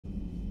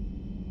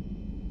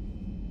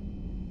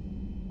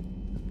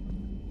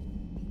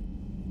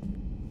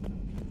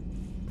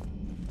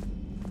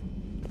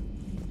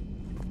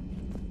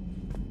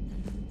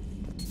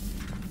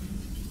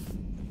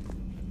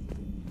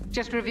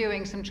Just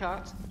reviewing some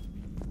charts.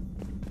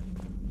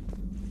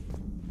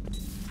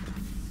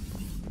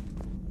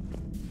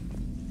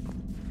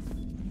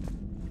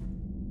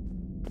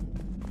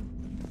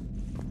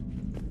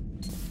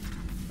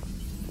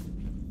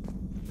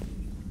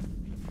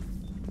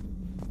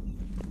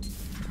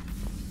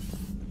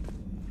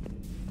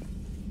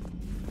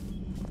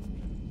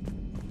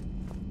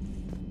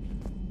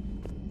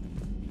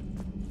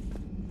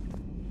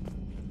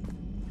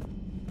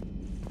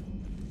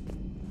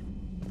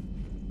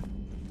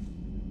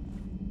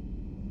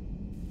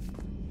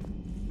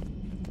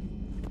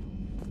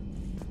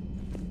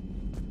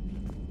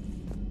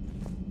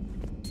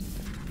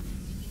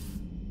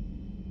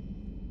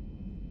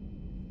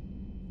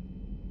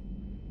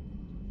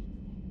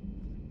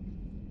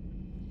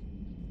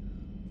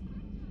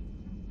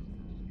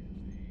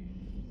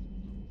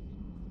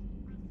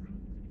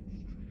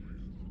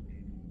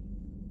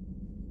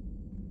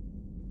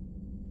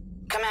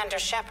 Commander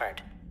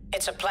Shepard,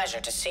 it's a pleasure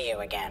to see you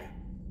again.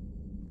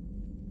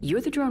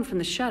 You're the drone from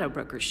the Shadow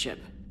Broker's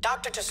ship.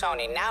 Dr.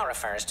 Tassoni now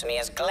refers to me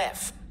as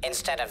Glyph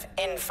instead of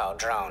Info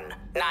Drone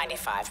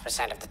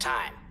 95% of the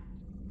time.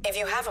 If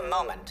you have a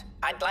moment,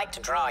 I'd like to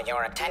draw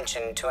your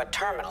attention to a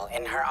terminal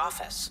in her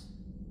office.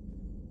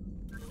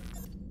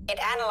 It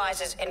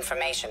analyzes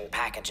information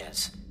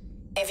packages.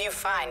 If you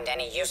find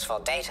any useful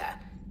data,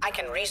 I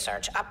can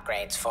research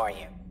upgrades for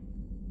you.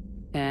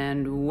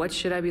 And what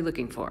should I be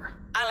looking for?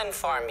 I'll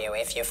inform you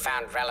if you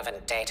found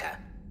relevant data.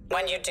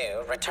 When you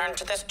do, return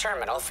to this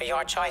terminal for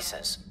your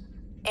choices.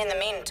 In the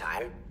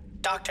meantime,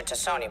 Dr.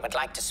 Tassoni would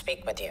like to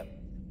speak with you.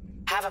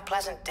 Have a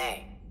pleasant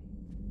day.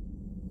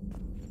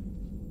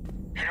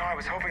 You know, I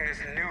was hoping this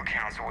new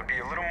council would be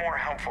a little more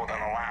helpful than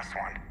the last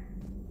one.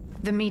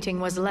 The meeting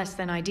was less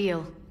than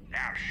ideal.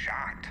 Yeah, I'm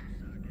shocked.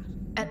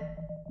 At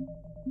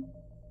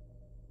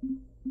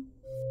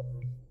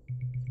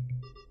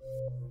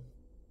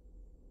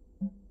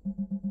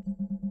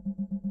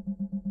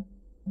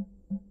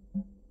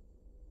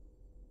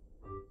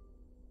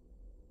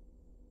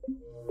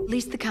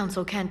least the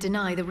Council can't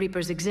deny the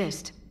Reapers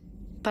exist.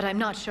 But I'm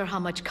not sure how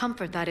much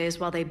comfort that is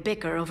while they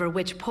bicker over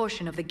which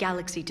portion of the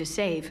galaxy to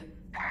save.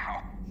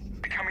 Wow.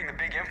 Becoming the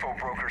big info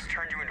brokers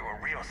turned you into a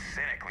real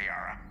cynic,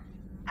 Liara.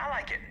 I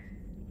like it.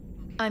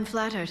 I'm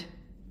flattered,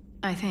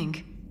 I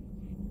think.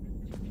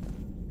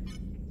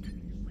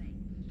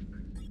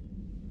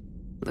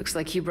 Looks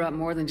like you brought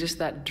more than just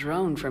that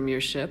drone from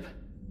your ship.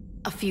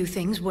 A few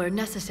things were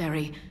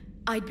necessary.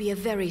 I'd be a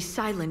very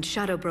silent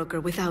shadow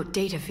broker without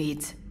data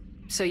feeds.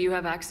 So you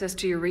have access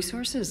to your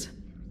resources?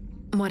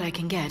 What I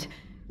can get.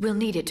 We'll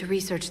need it to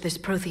research this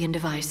Prothean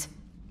device.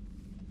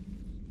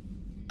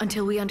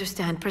 Until we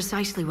understand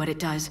precisely what it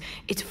does,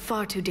 it's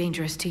far too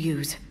dangerous to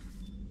use.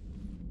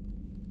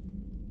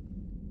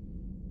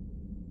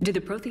 Do the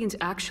Protheans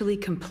actually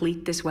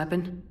complete this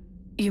weapon?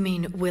 You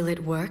mean, will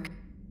it work?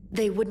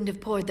 They wouldn't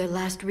have poured their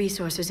last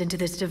resources into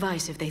this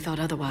device if they thought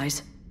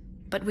otherwise.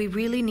 But we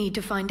really need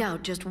to find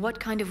out just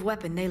what kind of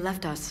weapon they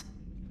left us.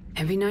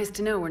 It'd be nice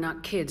to know we're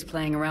not kids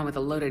playing around with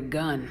a loaded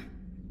gun.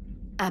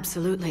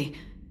 Absolutely.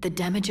 The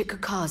damage it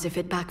could cause if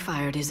it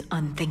backfired is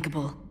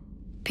unthinkable.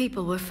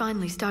 People were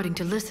finally starting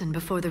to listen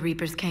before the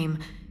Reapers came.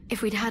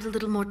 If we'd had a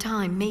little more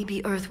time,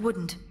 maybe Earth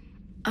wouldn't.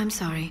 I'm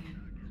sorry.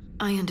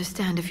 I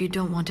understand if you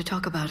don't want to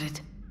talk about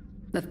it.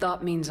 The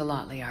thought means a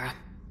lot, Liara.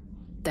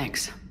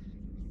 Thanks.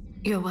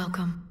 You're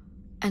welcome.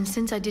 And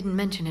since I didn't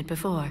mention it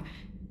before,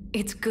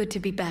 it's good to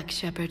be back,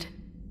 Shepard.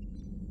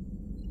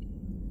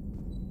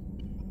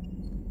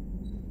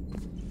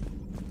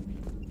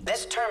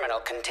 This terminal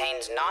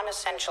contains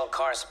non-essential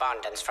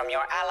correspondence from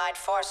your allied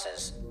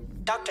forces.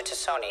 Dr.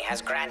 Tassoni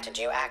has granted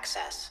you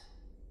access.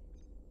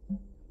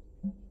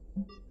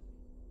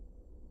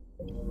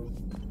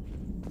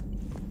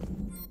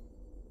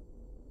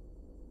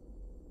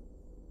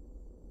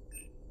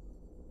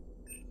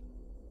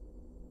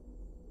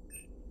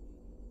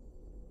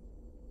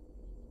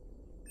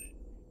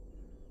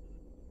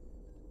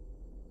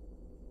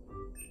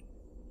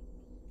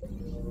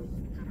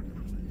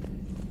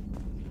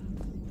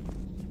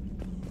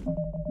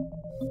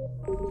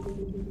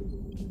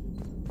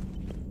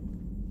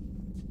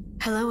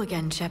 Hello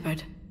again,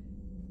 Shepard.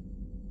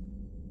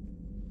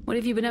 What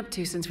have you been up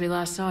to since we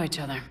last saw each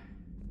other?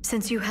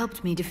 Since you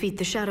helped me defeat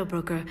the Shadow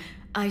Broker,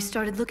 I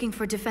started looking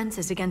for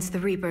defenses against the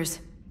Reapers.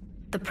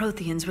 The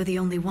Protheans were the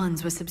only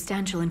ones with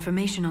substantial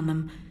information on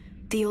them.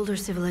 The older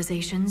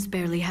civilizations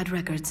barely had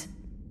records.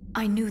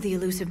 I knew the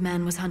elusive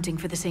man was hunting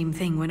for the same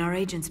thing when our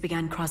agents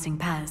began crossing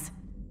paths.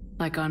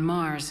 Like on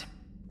Mars.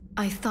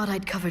 I thought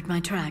I'd covered my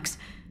tracks,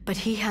 but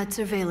he had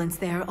surveillance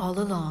there all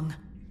along.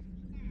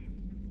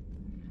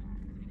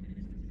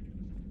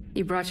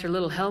 You brought your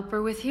little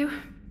helper with you?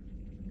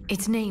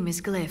 Its name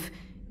is Glyph.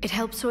 It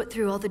helped sort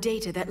through all the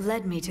data that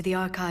led me to the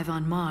archive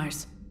on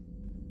Mars.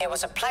 It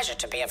was a pleasure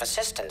to be of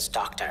assistance,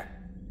 Doctor.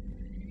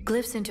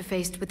 Glyph's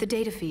interfaced with the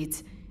data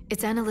feeds.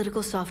 Its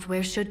analytical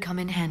software should come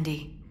in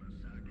handy.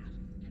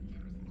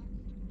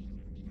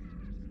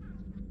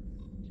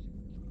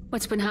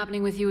 What's been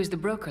happening with you as the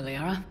broker,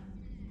 Liara?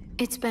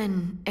 It's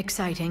been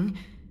exciting.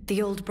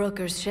 The old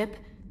broker's ship?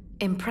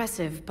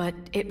 Impressive, but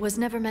it was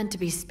never meant to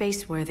be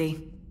space-worthy.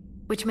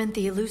 Which meant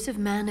the elusive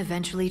man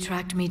eventually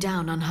tracked me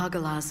down on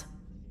Hagalaz.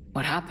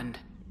 What happened?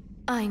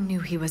 I knew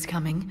he was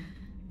coming.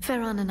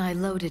 Farron and I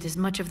loaded as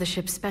much of the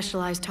ship's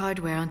specialized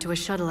hardware onto a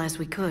shuttle as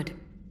we could.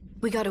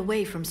 We got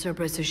away from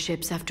Cerberus's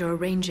ships after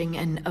arranging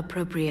an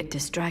appropriate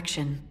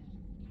distraction.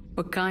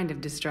 What kind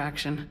of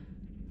distraction?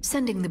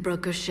 Sending the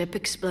broker's ship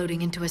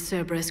exploding into a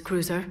Cerberus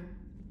cruiser.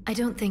 I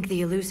don't think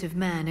the elusive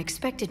man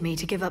expected me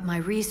to give up my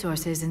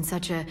resources in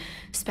such a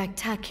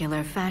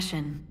spectacular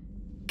fashion.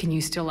 Can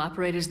you still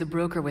operate as the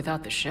broker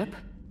without the ship?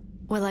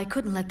 Well, I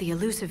couldn't let the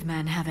elusive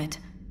man have it.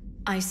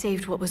 I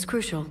saved what was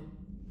crucial.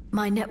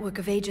 My network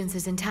of agents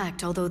is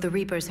intact, although the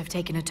Reapers have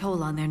taken a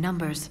toll on their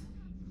numbers.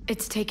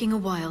 It's taking a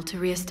while to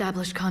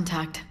re-establish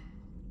contact.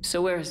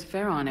 So where is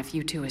Farron if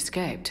you two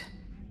escaped?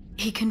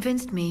 He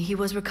convinced me he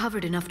was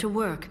recovered enough to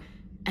work,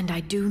 and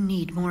I do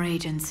need more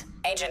agents.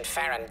 Agent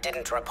Farron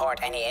didn't report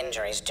any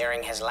injuries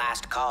during his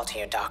last call to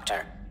you,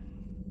 Doctor.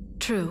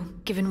 True.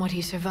 Given what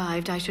he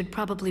survived, I should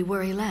probably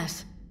worry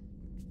less.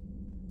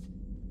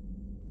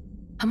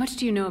 How much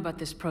do you know about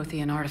this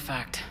Prothean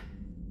artifact?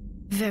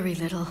 Very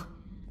little.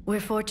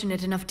 We're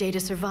fortunate enough Data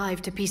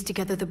survived to piece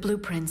together the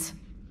blueprints.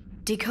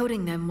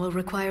 Decoding them will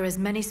require as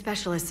many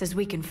specialists as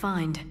we can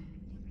find.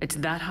 It's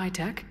that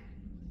high-tech?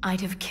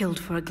 I'd have killed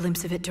for a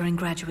glimpse of it during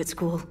graduate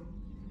school.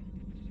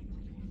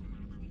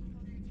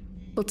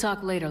 We'll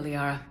talk later,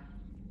 Liara.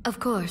 Of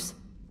course.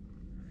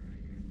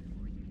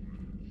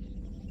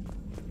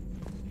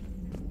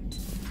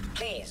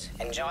 Please,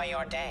 enjoy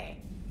your day.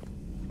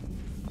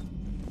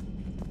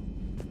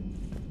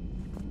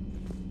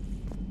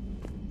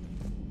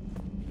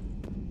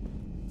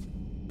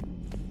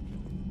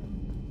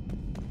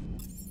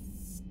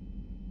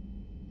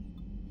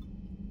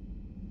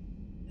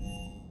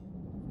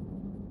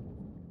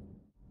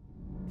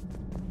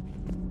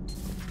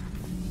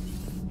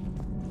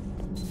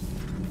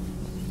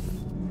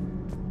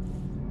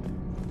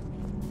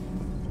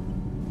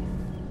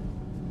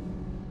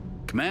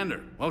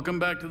 Commander, welcome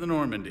back to the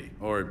Normandy.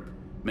 Or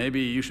maybe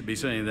you should be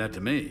saying that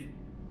to me.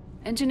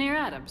 Engineer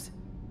Adams,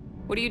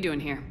 what are you doing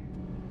here?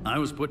 I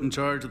was put in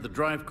charge of the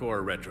drive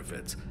core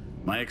retrofits.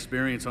 My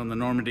experience on the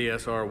Normandy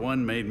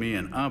SR-1 made me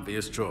an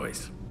obvious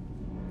choice.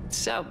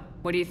 So,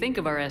 what do you think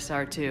of our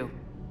SR-2?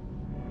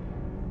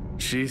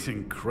 She's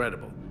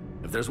incredible.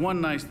 If there's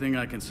one nice thing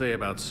I can say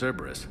about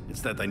Cerberus,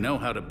 it's that they know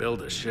how to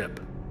build a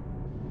ship.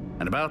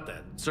 And about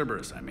that,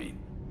 Cerberus, I mean,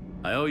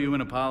 I owe you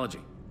an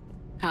apology.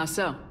 How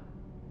so?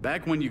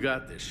 Back when you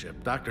got this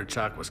ship, Dr.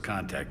 Chalk was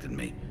contacting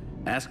me,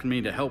 asking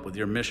me to help with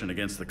your mission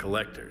against the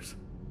Collectors.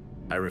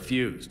 I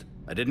refused.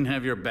 I didn't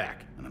have your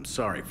back, and I'm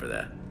sorry for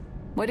that.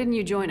 Why didn't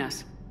you join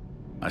us?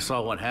 I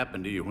saw what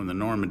happened to you when the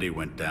Normandy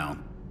went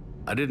down.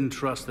 I didn't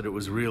trust that it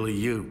was really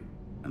you,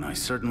 and I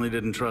certainly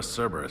didn't trust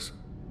Cerberus.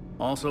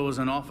 Also, as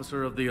an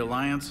officer of the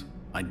Alliance,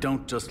 I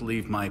don't just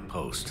leave my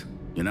post,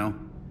 you know?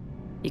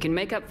 You can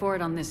make up for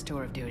it on this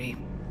tour of duty.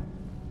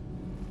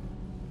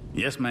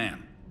 Yes,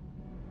 ma'am.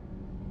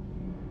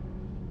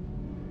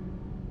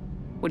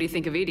 What do you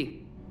think of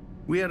Edie?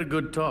 We had a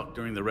good talk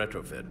during the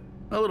retrofit.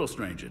 A little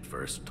strange at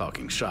first,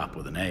 talking shop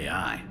with an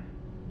AI.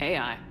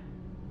 AI?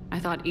 I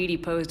thought Edie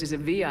posed as a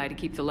VI to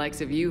keep the likes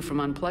of you from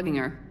unplugging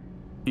her.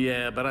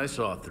 Yeah, but I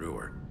saw through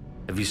her.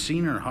 Have you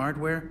seen her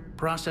hardware?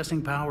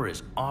 Processing power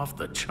is off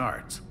the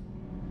charts.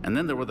 And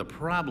then there were the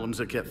problems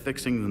that kept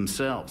fixing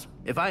themselves.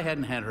 If I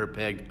hadn't had her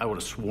pegged, I would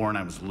have sworn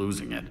I was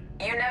losing it.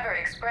 You never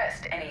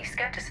expressed any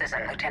skepticism,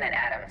 Lieutenant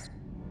Adams.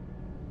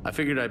 I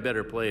figured I'd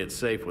better play it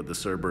safe with the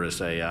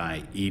Cerberus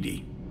AI,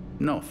 Edie.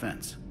 No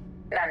offense.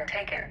 None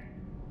taken.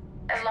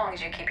 As long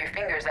as you keep your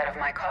fingers out of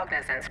my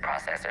cognizance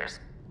processors.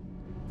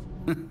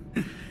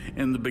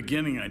 In the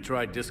beginning, I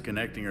tried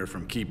disconnecting her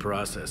from key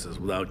processes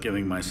without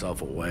giving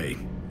myself away.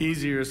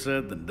 Easier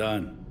said than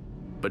done.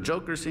 But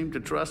Joker seemed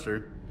to trust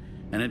her,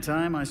 and in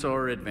time I saw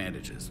her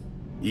advantages.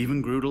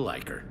 Even grew to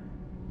like her.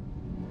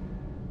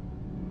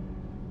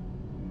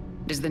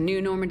 Does the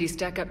new Normandy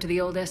stack up to the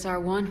old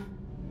SR-1?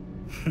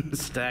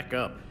 Stack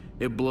up.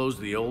 It blows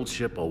the old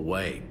ship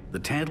away. The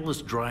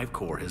Tantalus drive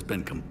core has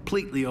been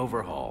completely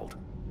overhauled.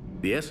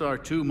 The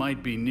SR-2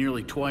 might be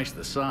nearly twice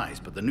the size,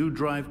 but the new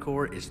drive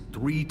core is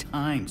 3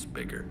 times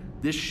bigger.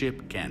 This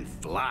ship can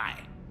fly.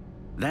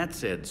 That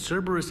said,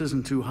 Cerberus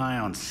isn't too high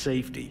on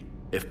safety.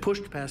 If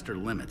pushed past her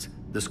limits,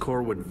 this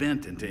core would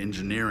vent into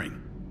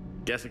engineering.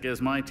 Guess it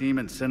gives my team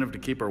incentive to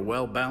keep her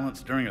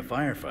well-balanced during a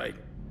firefight.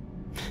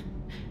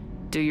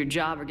 Do your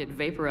job or get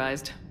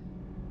vaporized.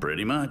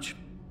 Pretty much.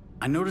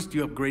 I noticed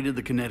you upgraded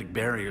the kinetic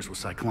barriers with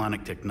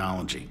cyclonic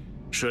technology.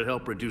 Should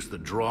help reduce the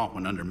draw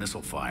when under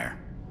missile fire.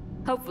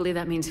 Hopefully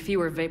that means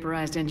fewer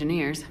vaporized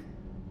engineers.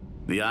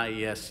 The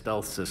IES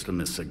stealth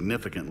system is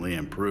significantly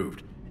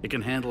improved. It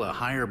can handle a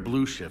higher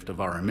blue shift of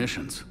our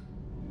emissions.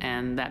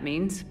 And that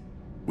means?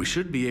 We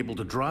should be able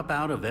to drop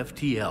out of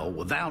FTL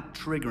without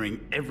triggering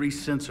every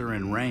sensor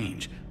in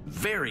range.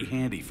 Very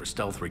handy for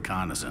stealth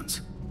reconnaissance.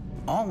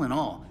 All in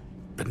all,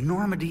 the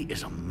Normandy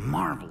is a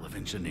marvel of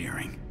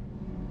engineering.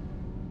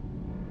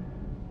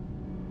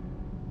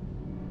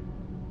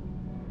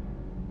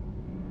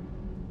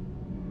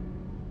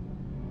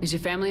 Is your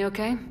family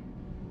okay?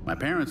 My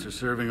parents are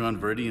serving on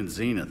Viridian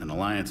Zenith, an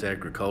Alliance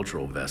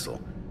agricultural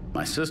vessel.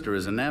 My sister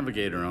is a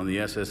navigator on the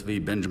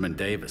SSV Benjamin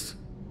Davis.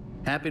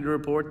 Happy to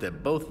report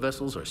that both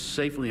vessels are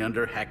safely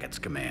under Hackett's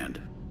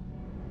command.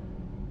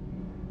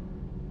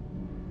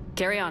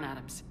 Carry on,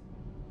 Adams.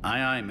 Aye,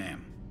 aye,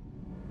 ma'am.